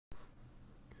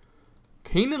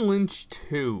Kane and Lynch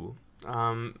 2.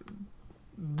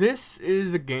 This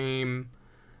is a game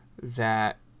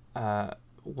that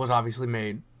was obviously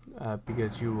made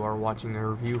because you are watching a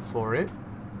review for it.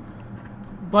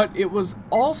 But it was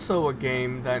also a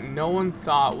game that no one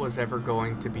thought was ever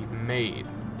going to be made.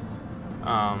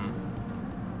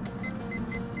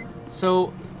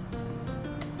 So,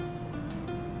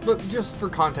 look, just for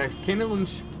context, Kane and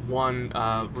Lynch 1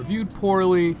 reviewed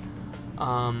poorly.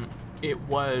 It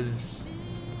was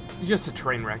just a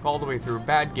train wreck all the way through.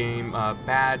 Bad game,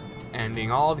 bad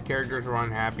ending. All the characters were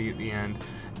unhappy at the end.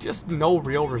 Just no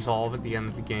real resolve at the end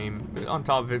of the game. On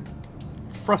top of it,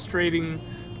 frustrating.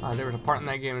 There was a part in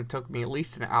that game that took me at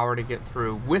least an hour to get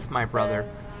through with my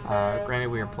brother. Granted,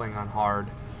 we were playing on hard.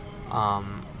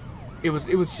 It was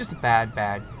just a bad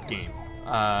game.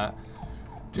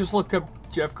 Just look up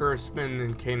Jeff Gerstmann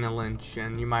and Kane and Lynch,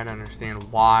 and you might understand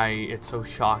why it's so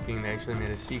shocking they actually made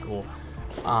a sequel.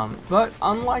 But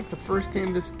unlike the first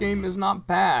game, this game is not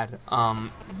bad.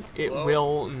 It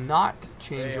will not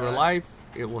change your life.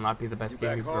 It will not be the best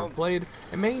game you've ever played.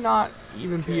 It may not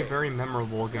even be a very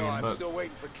memorable game, but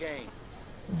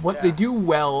what they do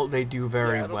well, they do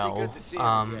very well.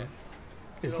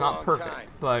 It's not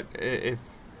perfect, but if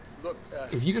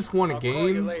you just want a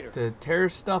game to tear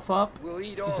stuff up,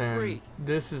 then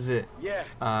this is it.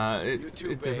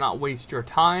 It does not waste your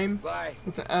time.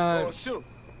 It's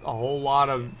a whole lot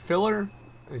of filler.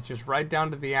 It's just right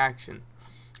down to the action.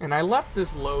 And I left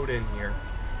this load in here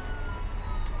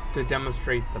to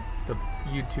demonstrate the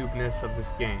YouTube-ness of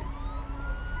this game.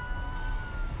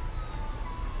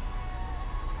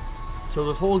 So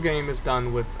this whole game is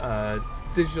done with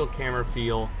digital camera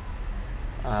feel.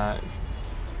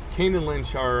 Kane and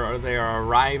Lynch are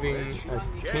arriving.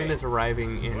 Kane is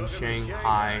arriving in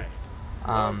Shanghai.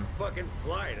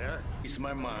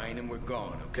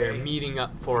 They're meeting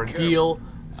up for a deal,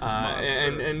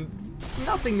 and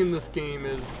nothing in this game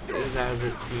is as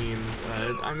it seems.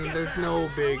 I mean, there's no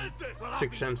big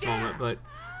Sixth Sense moment, but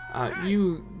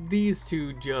these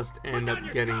two just end up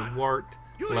getting worked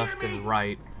left and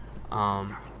right,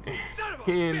 and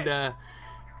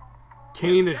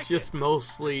Kane is just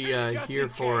mostly here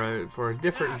for a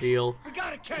different deal,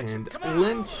 and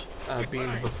Lynch,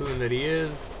 being the buffoon that he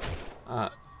is,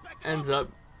 ends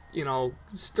up,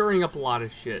 stirring up a lot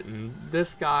of shit. And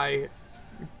this guy,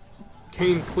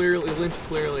 Lynch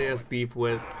clearly has beef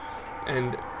with,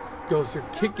 and goes through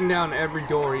kicking down every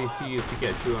door he sees to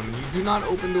get to him. You do not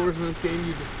open doors in this game,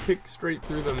 you just kick straight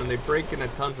through them, and they break into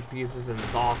tons of pieces, and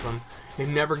it's awesome. It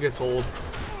never gets old.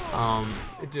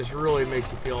 It just really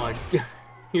makes you feel like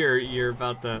you're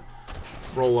about to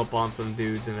roll up on some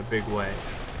dudes in a big way.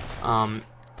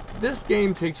 This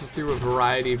game takes you through a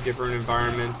variety of different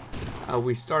environments.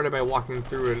 We started by walking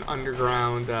through an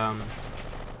underground,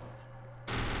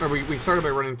 we started by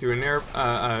running through an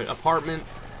apartment.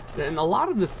 And a lot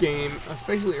of this game,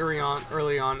 especially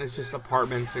early on, is just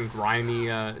apartments and grimy,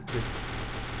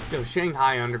 just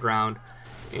Shanghai underground,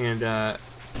 and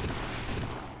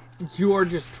you are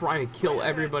just trying to kill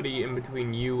everybody in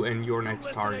between you and your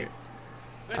next target.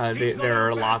 There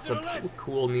are lots of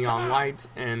cool neon lights,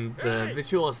 and the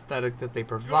visual aesthetic that they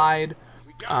provide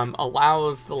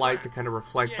allows the light to kind of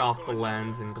reflect off the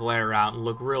lens and glare out and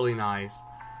look really nice,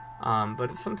 but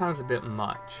it's sometimes a bit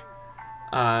much.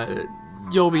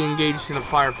 You'll be engaged in a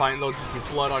firefight, and there'll just be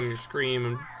blood on your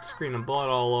screen and blood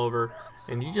all over,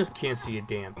 and you just can't see a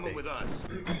damn thing.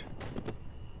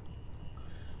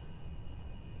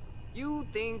 You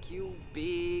think you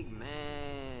big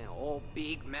man, oh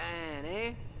big man,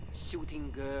 eh?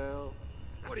 Shooting girl.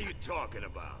 What are you talking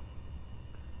about?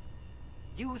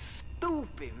 You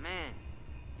stupid man.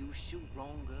 You shoot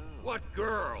wrong girl. What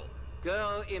girl?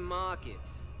 Girl in market.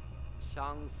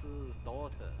 Shang-Si's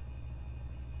daughter.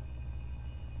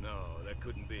 No, that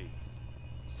couldn't be.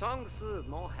 Shang-Si is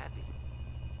not happy.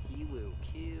 He will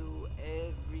kill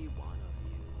every one of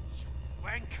you.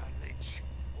 Wanker, Lynch.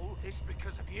 All this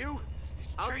because of you?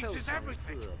 This changes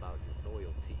everything. About your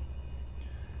loyalty.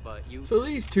 But you. So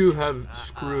these two have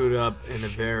screwed up in a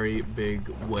very big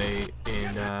way,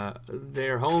 and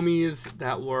their homies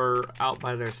that were out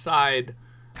by their side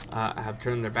have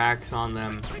turned their backs on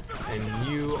them, and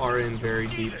you are in very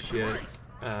deep shit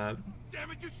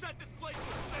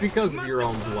because of your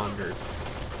own blunders.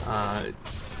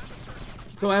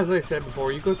 So as I said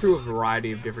before, you go through a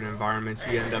variety of different environments.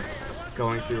 You end up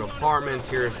going through apartments.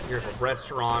 Here's a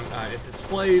restaurant. It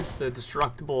displays the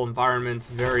destructible environments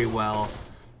very well.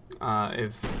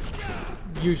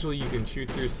 Usually you can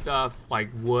shoot through stuff like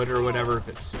wood or whatever. If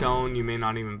it's stone, you may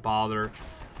not even bother.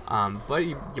 But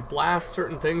you blast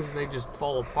certain things and they just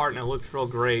fall apart, and it looks real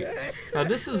great. Now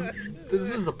this is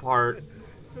the part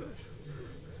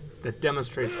that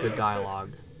demonstrates good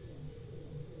dialogue.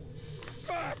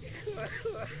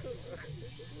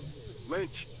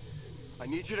 Lynch, I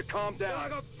need you to calm down.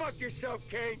 Go fuck yourself,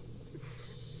 Kane.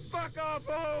 Fuck off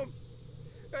home.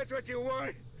 That's what you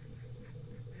want.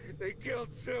 They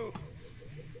killed Sue.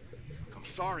 I'm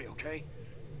sorry, okay?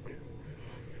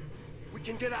 We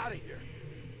can get out of here.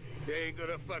 They ain't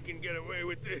gonna fucking get away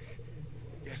with this.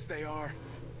 Yes, they are.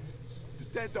 The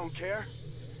dead don't care.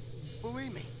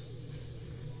 Believe me.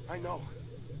 I know.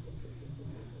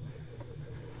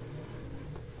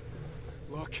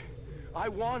 Look, I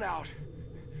want out.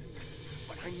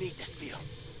 But I need this deal.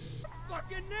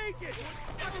 Fucking naked.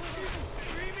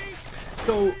 Screaming.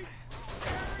 So,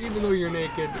 even though you're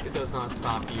naked, it does not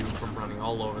stop you from running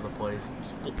all over the place,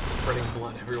 spreading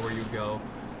blood everywhere you go.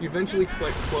 You eventually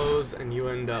click close, and you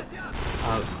end up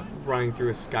running through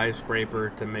a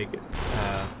skyscraper to make it,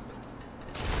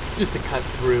 just to cut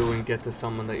through and get to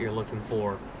someone that you're looking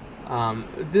for.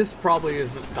 This probably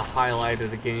is the highlight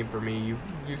of the game for me.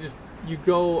 You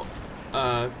go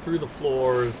through the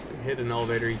floors, hit an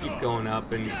elevator, you keep going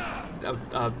up, and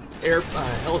a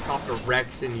helicopter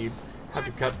wrecks, and you have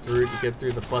to cut through to get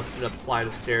through the busted up flight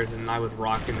of stairs, and I was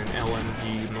rocking an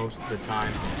LMG most of the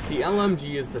time. The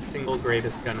LMG is the single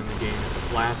greatest gun in the game. It's a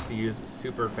blast to use, it's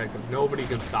super effective. Nobody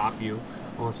can stop you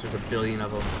unless there's a billion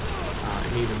of them,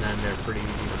 and even then they're pretty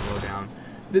easy to mow down.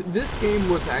 This game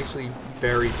was actually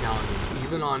very challenging.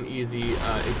 Even on easy,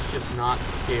 it's just not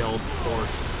scaled for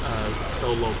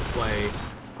solo play,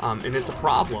 and it's a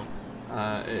problem.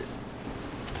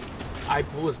 I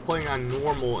was playing on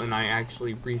normal, and I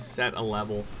actually reset a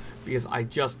level because I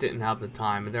just didn't have the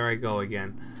time. And there I go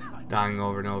again, dying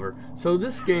over and over. So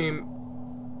this game,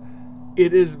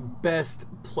 it is best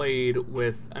played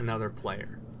with another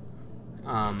player.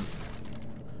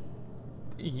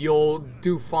 You'll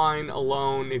do fine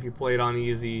alone if you play it on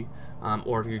easy,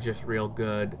 or if you're just real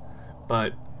good.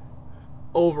 But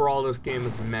overall, this game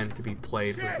is meant to be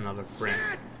played with another friend.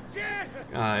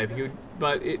 Here's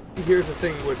the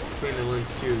thing with Kane and Lynch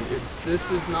 2. This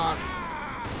is not.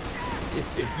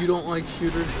 If you don't like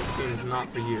shooters, this game is not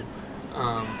for you.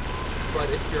 But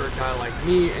if you're a guy like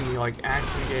me and you like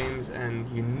action games, and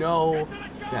you know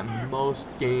that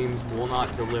most games will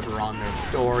not deliver on their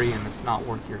story and it's not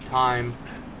worth your time,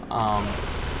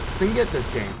 then get this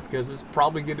game, because it's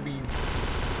probably going to be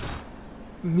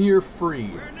near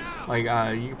free. Like,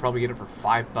 you can probably get it for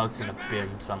 $5 in a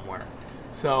bin somewhere.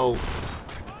 So,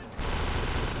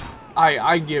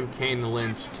 I give Kane and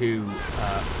Lynch 2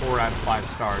 4 out of 5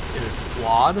 stars. It is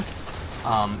flawed.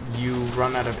 You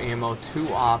run out of ammo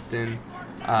too often,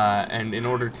 and in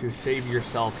order to save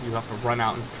yourself, you have to run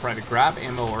out and try to grab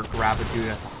ammo or grab a dude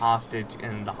as a hostage,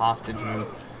 and the hostage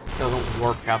move doesn't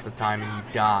work half the time, and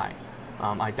you die.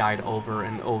 I died over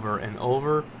and over and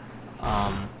over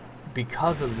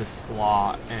because of this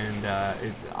flaw, and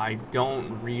I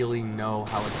don't really know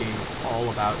how a game that's all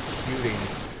about shooting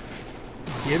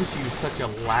gives you such a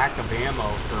lack of ammo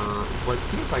for what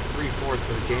seems like 3/4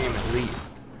 of the game at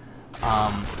least.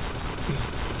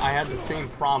 I had the same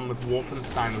problem with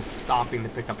Wolfenstein with stopping to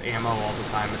pick up ammo all the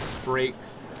time. It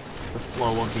breaks the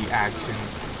flow of the action,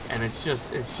 and it's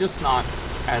just not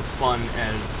as fun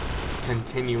as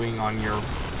continuing on your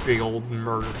big old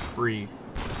murder spree.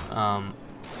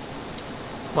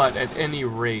 But at any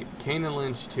rate, Kane and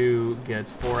Lynch 2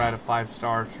 gets 4 out of 5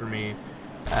 stars for me.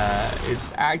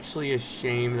 It's actually a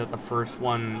shame that the first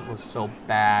one was so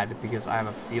bad, because I have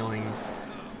a feeling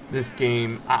this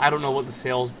game, I don't know what the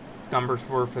sales numbers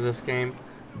were for this game,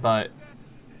 but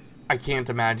I can't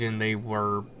imagine they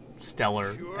were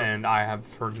stellar, and I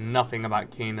have heard nothing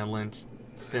about Kane and Lynch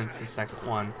since the second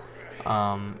one.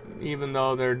 Even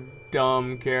though they're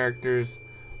dumb characters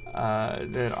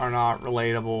that are not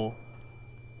relatable,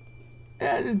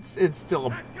 it's still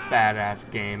a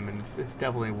badass game, and it's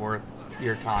definitely worth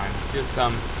your time. Just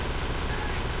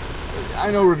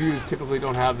I know reviews typically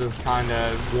don't have this kind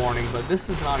of warning, but this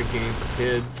is not a game for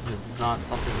kids. This is not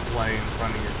something to play in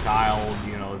front of your child.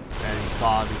 You know, and you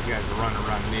saw these guys running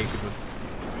around naked with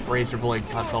razor blade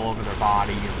cuts all over their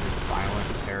body, and it's violent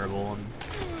and terrible. And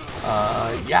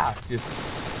yeah, just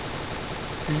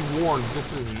be warned,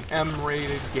 this is an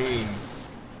M-rated game.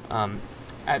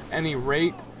 At any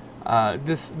rate,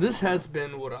 this has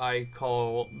been what I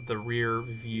call the rear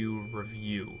view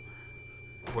review,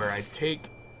 where I take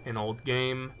an old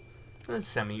game,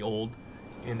 semi-old,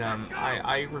 and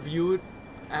I review it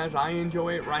as I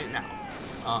enjoy it right now.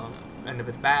 And if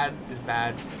it's bad, it's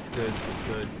bad. It's good, it's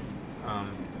good.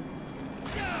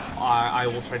 I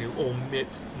will try to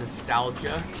omit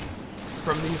nostalgia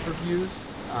from these reviews,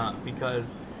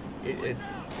 because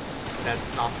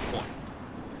that's not the point.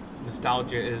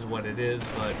 nostalgia is what it is,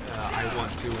 but I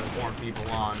want to inform people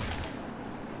on,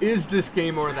 is this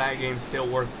game or that game still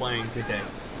worth playing today?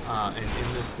 And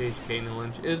in this case, Kane and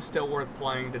Lynch is still worth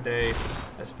playing today,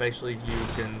 especially if you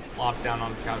can plop down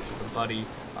on the couch with a buddy.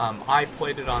 I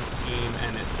played it on Steam,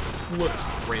 and it looks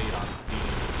great on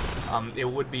Steam. It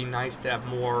would be nice to have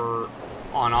more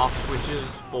on-off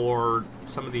switches for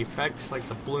some of the effects, like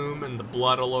the bloom and the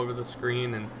blood all over the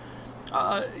screen, and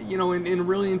you know, in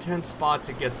really intense spots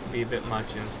it gets to be a bit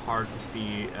much, and it's hard to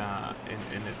see,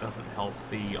 and it doesn't help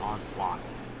the onslaught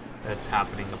that's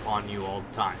happening upon you all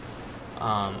the time.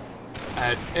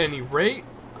 At any rate,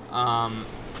 oh,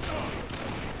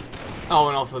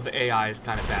 and also the AI is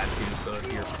kind of bad too, so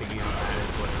if you're picking on that,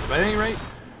 it's whatever. But at any rate,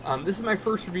 this is my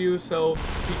first review, so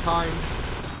be kind,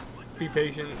 be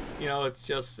patient. You know, it's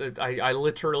just, I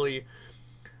literally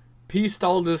pieced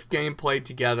all this gameplay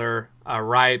together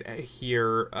right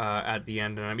here at the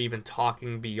end, and I'm even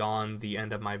talking beyond the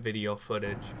end of my video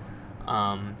footage.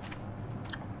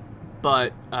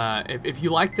 But if you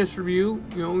like this review,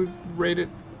 you know, rate it,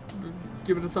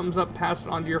 give it a thumbs up, pass it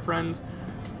on to your friends.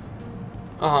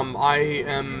 I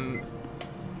am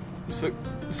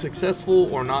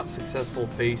successful or not successful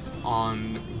based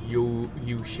on you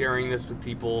sharing this with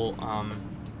people.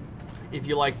 If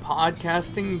you like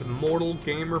podcasting, the Mortal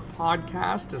Gamer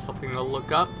podcast is something to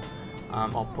look up.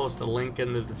 I'll post a link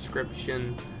in the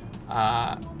description.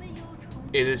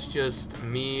 It is just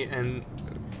me and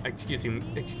excuse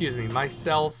me,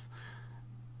 myself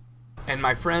and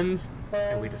my friends,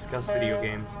 and we discuss video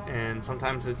games. And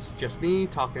sometimes it's just me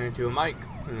talking into a mic,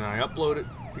 and then I upload it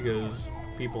because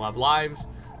people have lives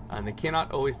and they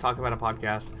cannot always talk about a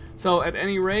podcast. So at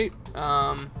any rate,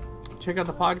 check out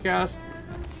the podcast.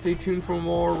 Stay tuned for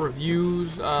more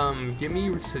reviews. Give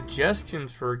me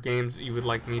suggestions for games that you would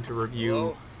like me to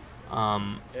review.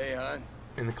 Hey, hon.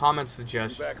 In the comments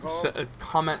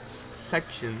comments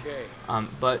section,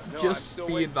 but just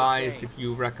be advised if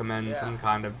you recommend some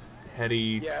kind of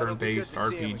heady turn-based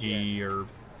RPG or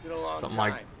something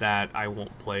like that, I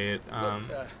won't play it.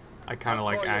 I kind of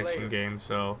like action games,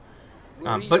 so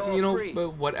but you know,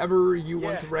 but whatever you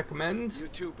want to recommend,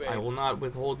 I will not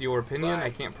withhold your opinion. I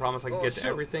can't promise I can get to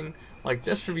everything. Like,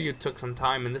 this review took some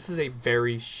time, and this is a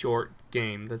very short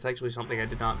game. That's actually something I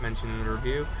did not mention in the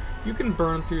review. You can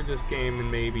burn through this game in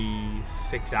maybe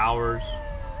 6 hours,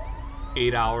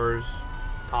 8 hours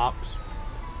tops,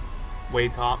 way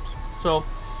tops. So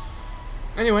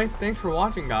anyway, thanks for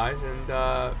watching, guys,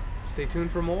 and stay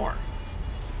tuned for more.